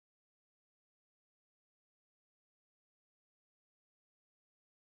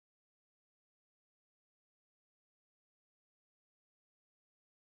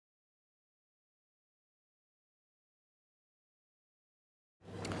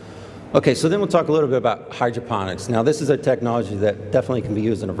Okay, so then we'll talk a little bit about hydroponics. Now, this is a technology that definitely can be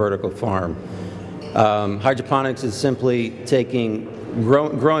used in a vertical farm. Hydroponics is simply taking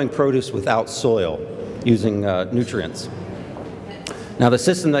growing produce without soil, using nutrients. Now, the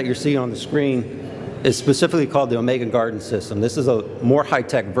system that you're seeing on the screen is specifically called the Omega Garden System. This is a more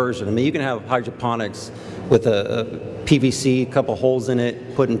high-tech version. I mean, you can have hydroponics with a PVC, a couple holes in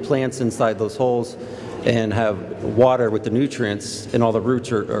it, putting plants inside those holes, and have water with the nutrients, and all the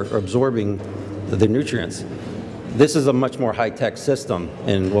roots are absorbing the nutrients. This is a much more high-tech system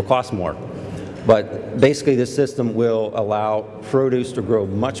and will cost more. But basically, this system will allow produce to grow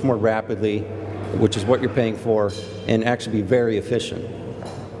much more rapidly, which is what you're paying for, and actually be very efficient.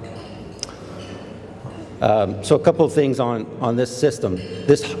 So a couple of things on this system.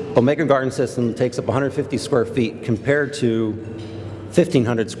 This Omega Garden System takes up 150 square feet compared to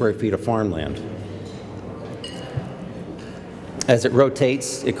 1,500 square feet of farmland. As it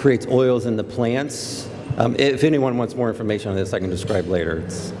rotates, it creates oils in the plants. If anyone wants more information on this, I can describe later.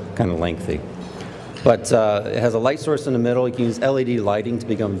 It's kind of lengthy. But it has a light source in the middle. You can use LED lighting to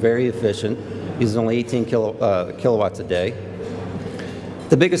become very efficient. It uses only 18 kilowatts a day.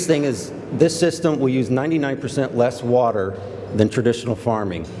 The biggest thing is this system will use 99% less water than traditional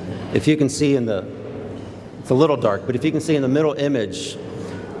farming. If you can see in the, it's a little dark, but if you can see in the middle image,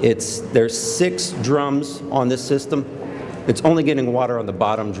 there's 6 drums on this system. It's only getting water on the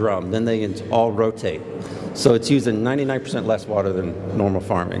bottom drum, then they all rotate. So it's using 99% less water than normal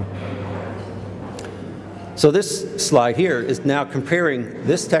farming. So this slide here is now comparing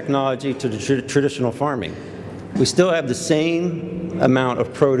this technology to the traditional farming. We still have the same amount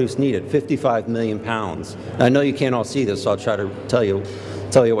of produce needed, 55 million pounds. Now, I know you can't all see this, so I'll try to tell you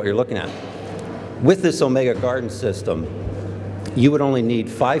what you're looking at. With this Omega Garden System, you would only need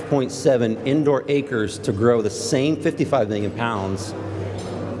 5.7 indoor acres to grow the same 55 million pounds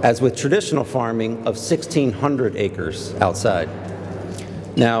as with traditional farming of 1,600 acres outside.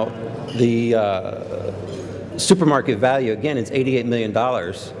 Now, the supermarket value, again, it's $88 million.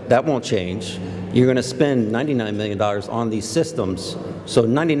 That won't change. You're going to spend $99 million on these systems. So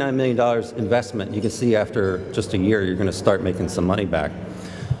 $99 million investment, you can see after just a year, you're going to start making some money back.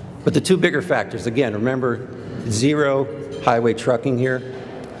 But the two bigger factors, again, remember, zero highway trucking here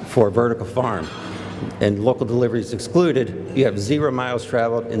for a vertical farm. And local deliveries excluded, you have 0 miles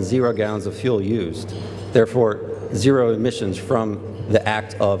traveled and 0 gallons of fuel used. Therefore, 0 emissions from the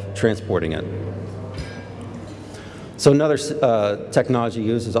act of transporting it. So another technology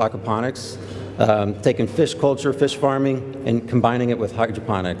used is aquaponics, taking fish culture, fish farming, and combining it with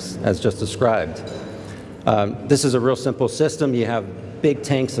hydroponics, as just described. This is a real simple system. You have big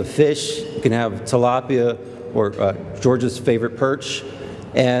tanks of fish. You can have tilapia or George's favorite perch.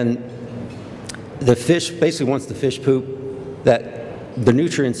 And the fish, basically once the fish poop, that the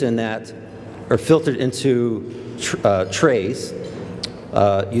nutrients in that are filtered into trays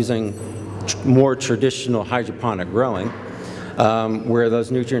using more traditional hydroponic growing, where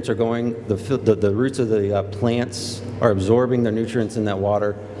those nutrients are going, the roots of the plants are absorbing the nutrients in that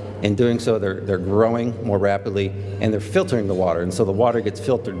water. In doing so, they're growing more rapidly, and they're filtering the water, and so the water gets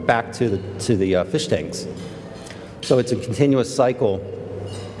filtered back to the fish tanks. So it's a continuous cycle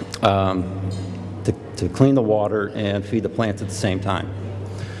to clean the water and feed the plants at the same time.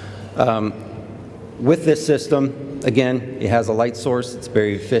 With this system, again, it has a light source. It's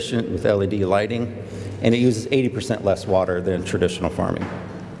very efficient with LED lighting, and it uses 80% less water than traditional farming.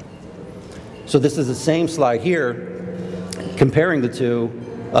 So this is the same slide here, comparing the two,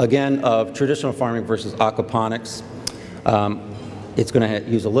 again, of traditional farming versus aquaponics. It's going to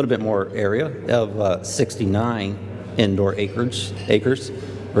use a little bit more area of 69 indoor acres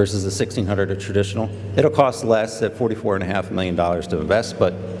versus the 1,600 of traditional. It'll cost less at $44.5 million to invest,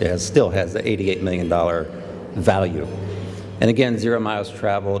 but it still has the $88 million value. And again, 0 miles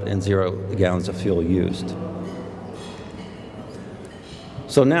traveled and 0 gallons of fuel used.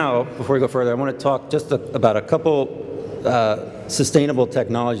 So now, before we go further, I want to talk just about a couple sustainable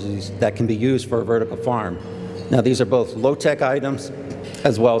technologies that can be used for a vertical farm. Now, these are both low-tech items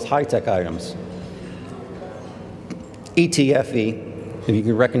as well as high-tech items. ETFE, if you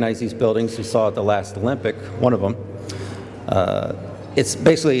can recognize these buildings, you saw at the last Olympic, one of them. It's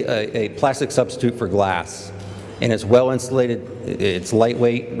basically a plastic substitute for glass, and it's well insulated, it's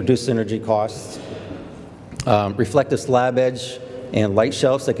lightweight, reduced energy costs, reflective slab edge, and light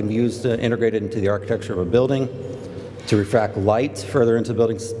shelves that can be used integrated into the architecture of a building to refract light further into the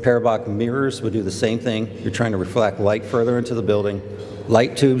building. Parabolic mirrors would do the same thing. You're trying to reflect light further into the building.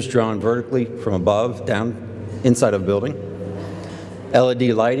 Light tubes drawn vertically from above down inside of a building. LED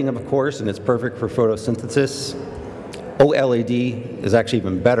lighting, of course, and it's perfect for photosynthesis. OLED is actually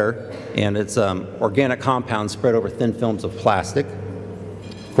even better, and it's organic compounds spread over thin films of plastic.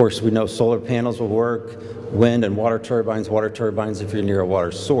 Of course, we know solar panels will work, wind and water turbines. Water turbines, if you're near a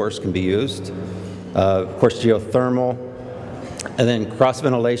water source, can be used. Of course, geothermal, and then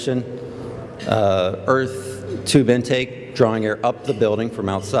cross-ventilation, earth tube intake, drawing air up the building from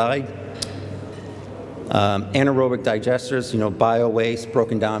outside. Anaerobic digesters, bio-waste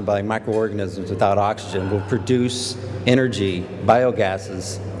broken down by microorganisms without oxygen will produce energy,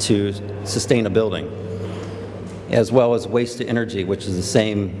 biogases, to sustain a building, as well as waste to energy, which is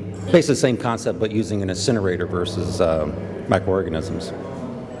basically the same concept, but using an incinerator versus microorganisms.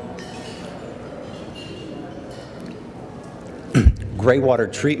 Gray water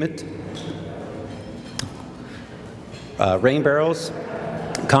treatment, rain barrels,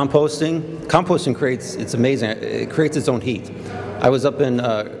 composting. Composting it's amazing, it creates its own heat. I was up in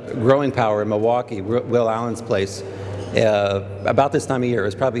Growing Power in Milwaukee, Will Allen's place, about this time of year. It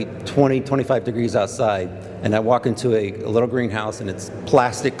was probably 20, 25 degrees outside, and I walk into a little greenhouse and it's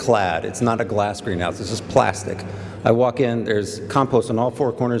plastic clad. It's not a glass greenhouse, it's just plastic. I walk in, there's compost on all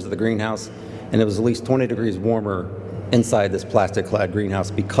four corners of the greenhouse, and it was at least 20 degrees warmer inside this plastic clad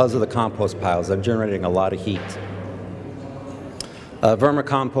greenhouse because of the compost piles. I'm generating a lot of heat.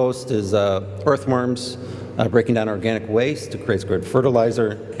 Vermicompost is earthworms breaking down organic waste to create good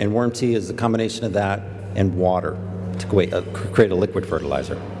fertilizer, and worm tea is a combination of that and water to create a liquid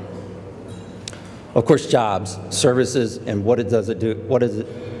fertilizer. Of course, jobs, services, and what does a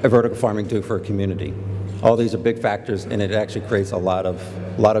vertical farming do for a community? All these are big factors, and it actually creates a lot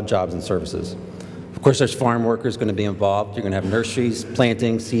of jobs and services. Of course, there's farm workers going to be involved. You're going to have nurseries,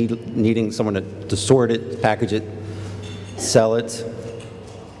 planting, seed, needing someone to sort it, package it, sell it,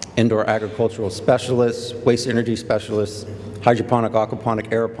 indoor agricultural specialists, waste energy specialists, hydroponic, aquaponic,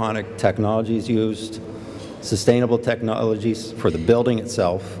 aeroponic technologies used, sustainable technologies for the building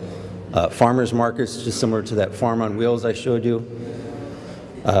itself, farmers markets, just similar to that farm on wheels I showed you,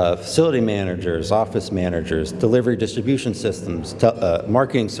 facility managers, office managers, delivery distribution systems,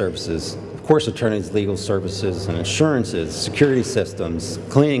 marketing services, of course attorneys, legal services and insurances, security systems,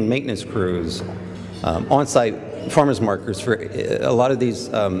 cleaning, maintenance crews, on-site farmers markets. For a lot of these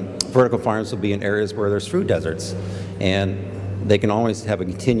vertical farms will be in areas where there's food deserts, and they can always have a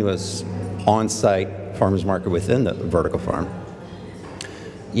continuous on-site farmers market within the vertical farm.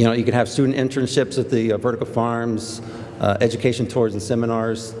 You can have student internships at the vertical farms, education tours and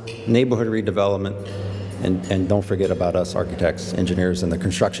seminars, neighborhood redevelopment, and don't forget about us architects, engineers, and the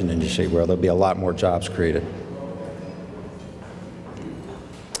construction industry, where there'll be a lot more jobs created.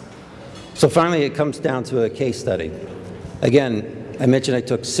 So finally, it comes down to a case study. Again, I mentioned I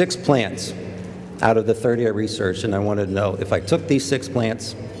took 6 plants out of the 30 I researched, and I wanted to know, if I took these 6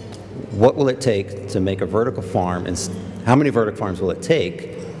 plants, what will it take to make a vertical farm, and how many vertical farms will it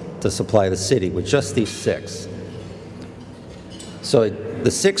take to supply the city with just these 6? So the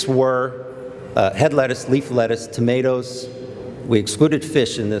 6 were head lettuce, leaf lettuce, tomatoes. We excluded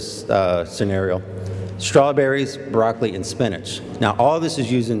fish in this scenario. Strawberries, broccoli, and spinach. Now, all this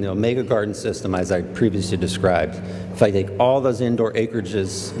is using the Omega Garden system as I previously described. If I take all those indoor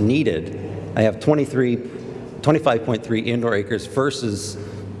acreages needed, I have 25.3 indoor acres versus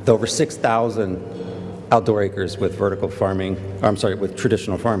the over 6,000 outdoor acres with vertical farming, with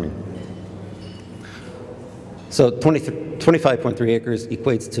traditional farming. So 25.3 acres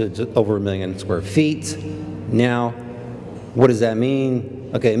equates to just over 1 million square feet. Now, what does that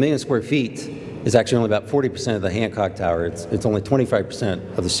mean? Okay, 1 million square feet is actually only about 40% of the Hancock Tower. It's only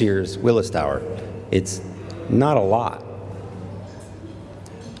 25% of the Sears Willis Tower. It's not a lot.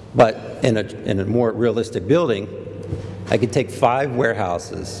 But in a more realistic building, I could take 5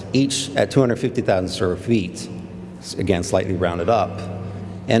 warehouses, each at 250,000 square feet, again, slightly rounded up,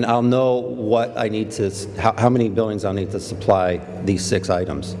 and I'll know what I need to, how many buildings I'll need to supply these 6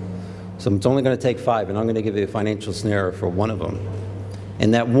 items. So it's only going to take 5, and I'm going to give you a financial scenario for one of them.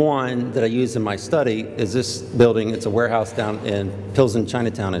 And that one that I used in my study is this building. It's a warehouse down in Pilsen,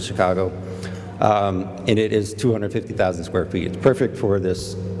 Chinatown in Chicago, and it is 250,000 square feet. It's perfect for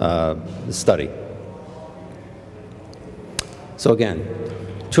this study. So again,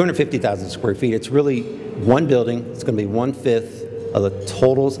 250,000 square feet. It's really one building. It's going to be 1/5 of the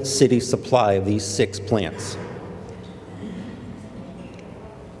total city supply of these 6 plants.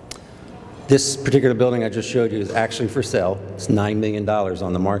 This particular building I just showed you is actually for sale. It's $9 million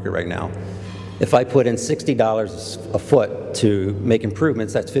on the market right now. If I put in $60 a foot to make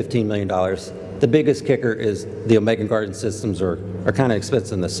improvements, that's $15 million. The biggest kicker is the Omega Garden systems are kind of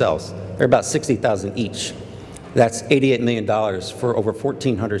expensive themselves. They're about $60,000 each. That's $88 million for over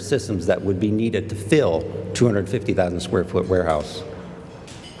 1,400 systems that would be needed to fill 250,000 square foot warehouse.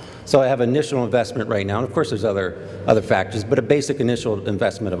 So I have initial investment right now, and of course there's other factors, but a basic initial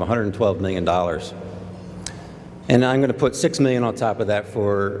investment of $112 million. And I'm going to put $6 million on top of that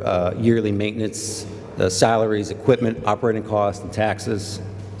for yearly maintenance, salaries, equipment, operating costs, and taxes.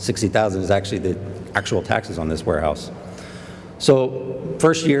 $60,000 is actually the actual taxes on this warehouse. So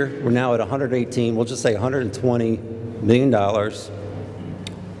first year, we're now at 118, we'll just say $120 million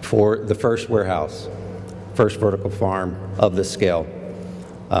for the first warehouse, first vertical farm of this scale.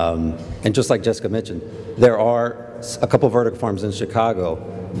 And just like Jessica mentioned, there are a couple vertical farms in Chicago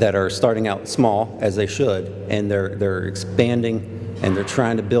that are starting out small, as they should, and they're expanding and they're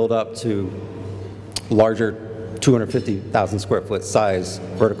trying to build up to larger 250,000 square foot size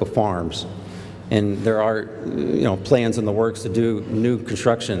vertical farms. And there are, plans in the works to do new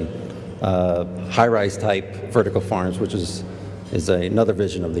construction, high-rise type vertical farms, which is another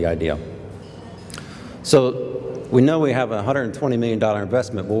vision of the idea. So we know we have a $120 million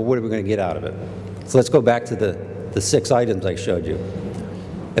investment. Well, what are we going to get out of it? So let's go back to the 6 items I showed you.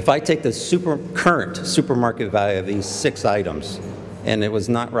 If I take the current supermarket value of these 6 items, and it was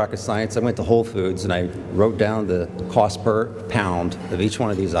not rocket science, I went to Whole Foods and I wrote down the cost per pound of each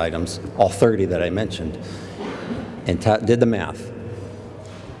one of these items, all 30 that I mentioned, and did the math.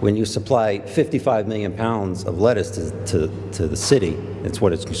 When you supply 55 million pounds of lettuce to the city, it's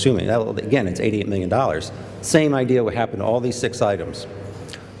what it's consuming. Again, it's $88 million. Same idea would happen to all these 6 items.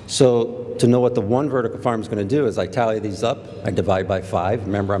 So to know what the one vertical farm is going to do is I tally these up, I divide by 5.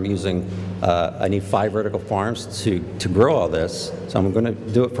 Remember, I'm using, I need 5 vertical farms to grow all this. So I'm going to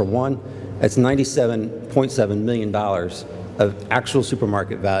do it for one. That's $97.7 million of actual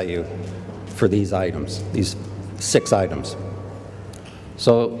supermarket value for these items, these 6 items.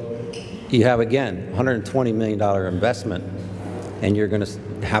 So you have, again, $120 million investment, and you're going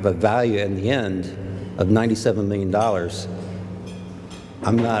to have a value in the end of $97 million.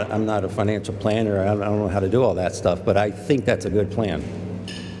 I'm not a financial planner. I don't know how to do all that stuff, but I think that's a good plan.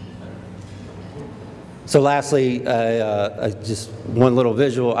 So lastly, just one little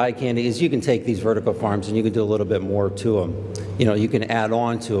visual eye candy is you can take these vertical farms and you can do a little bit more to them. You can add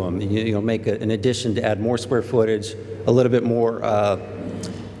on to them. Make an addition to add more square footage, a little bit more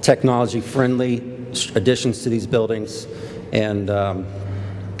technology-friendly additions to these buildings, and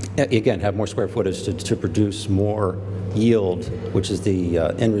again, have more square footage to produce more yield, which is the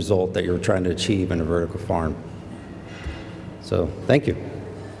end result that you're trying to achieve in a vertical farm. So, thank you.